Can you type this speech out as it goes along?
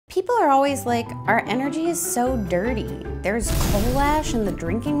People are always like, our energy is so dirty. There's coal ash in the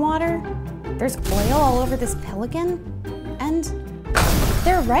drinking water. There's oil all over this pelican. And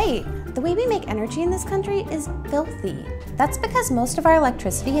they're right. The way we make energy in this country is filthy. That's because most of our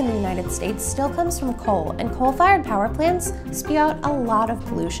electricity in the United States still comes from coal, and coal-fired power plants spew out a lot of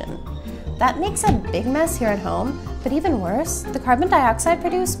pollution. That makes a big mess here at home, but even worse, the carbon dioxide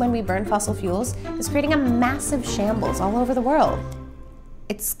produced when we burn fossil fuels is creating a massive shambles all over the world.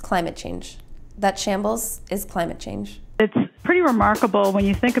 It's climate change. That shambles is climate change. It's pretty remarkable when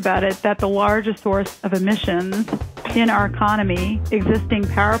you think about it that the largest source of emissions in our economy, existing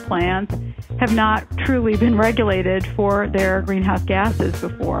power plants, have not truly been regulated for their greenhouse gases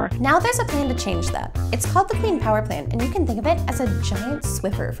before. Now there's a plan to change that. It's called the Clean Power Plan, and you can think of it as a giant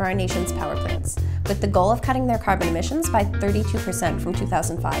Swiffer for our nation's power plants, with the goal of cutting their carbon emissions by 32% from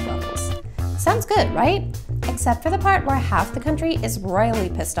 2005 levels. Sounds good, right? Except for the part where half the country is royally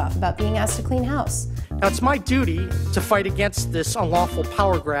pissed off about being asked to clean house. Now, it's my duty to fight against this unlawful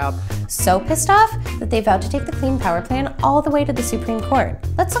power grab. So pissed off that they vowed to take the Clean Power Plan all the way to the Supreme Court.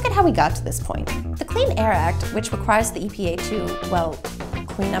 Let's look at how we got to this point. The Clean Air Act, which requires the EPA to, well,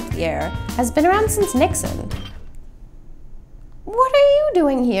 clean up the air, has been around since Nixon. What are you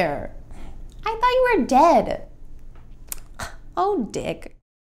doing here? I thought you were dead. Oh, Dick.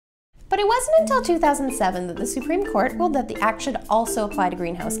 But it wasn't until 2007 that the Supreme Court ruled that the act should also apply to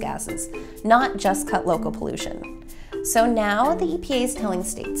greenhouse gases, not just cut local pollution. So now the EPA is telling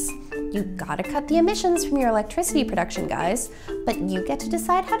states, you gotta cut the emissions from your electricity production, guys, but you get to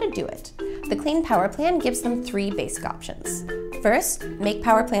decide how to do it. The Clean Power Plan gives them 3 basic options. First, make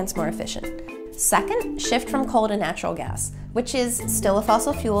power plants more efficient. Second, shift from coal to natural gas, which is still a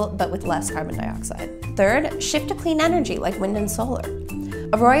fossil fuel but with less carbon dioxide. Third, shift to clean energy like wind and solar.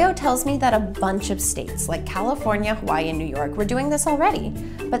 Arroyo tells me that a bunch of states like California, Hawaii, and New York were doing this already,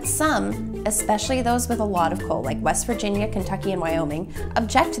 but some, especially those with a lot of coal like West Virginia, Kentucky, and Wyoming,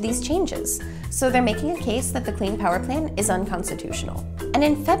 object to these changes. So they're making a case that the Clean Power Plan is unconstitutional. And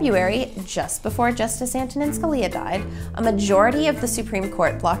in February, just before Justice Antonin Scalia died, a majority of the Supreme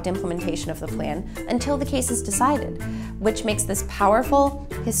Court blocked implementation of the plan until the case is decided, which makes this powerful,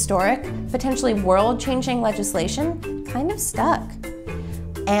 historic, potentially world-changing legislation kind of stuck.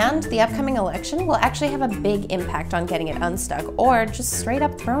 And the upcoming election will actually have a big impact on getting it unstuck or just straight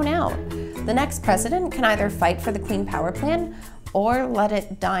up thrown out. The next president can either fight for the Clean Power Plan or let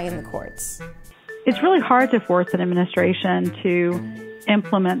it die in the courts. It's really hard to force an administration to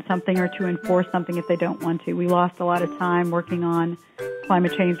implement something or to enforce something if they don't want to. We lost a lot of time working on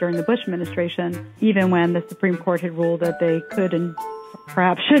climate change during the Bush administration, even when the Supreme Court had ruled that they could and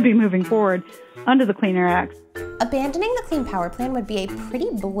perhaps should be moving forward under the Clean Air Act. Abandoning the Clean Power Plan would be a pretty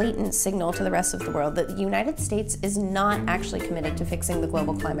blatant signal to the rest of the world that the United States is not actually committed to fixing the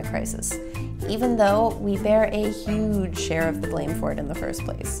global climate crisis, even though we bear a huge share of the blame for it in the first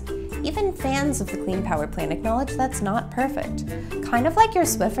place. Even fans of the Clean Power Plan acknowledge that's not perfect. Kind of like your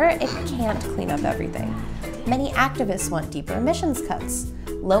Swiffer, it can't clean up everything. Many activists want deeper emissions cuts.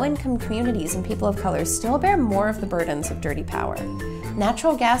 Low-income communities and people of color still bear more of the burdens of dirty power.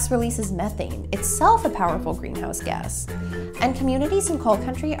 Natural gas releases methane, itself a powerful greenhouse gas. And communities in coal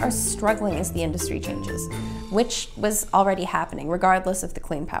country are struggling as the industry changes, which was already happening regardless of the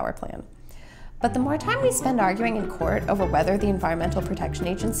Clean Power Plan. But the more time we spend arguing in court over whether the Environmental Protection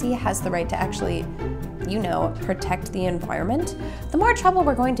Agency has the right to actually, protect the environment, the more trouble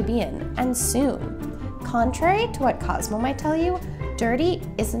we're going to be in, and soon. Contrary to what Cosmo might tell you, dirty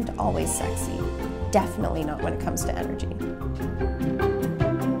isn't always sexy. Definitely not when it comes to energy.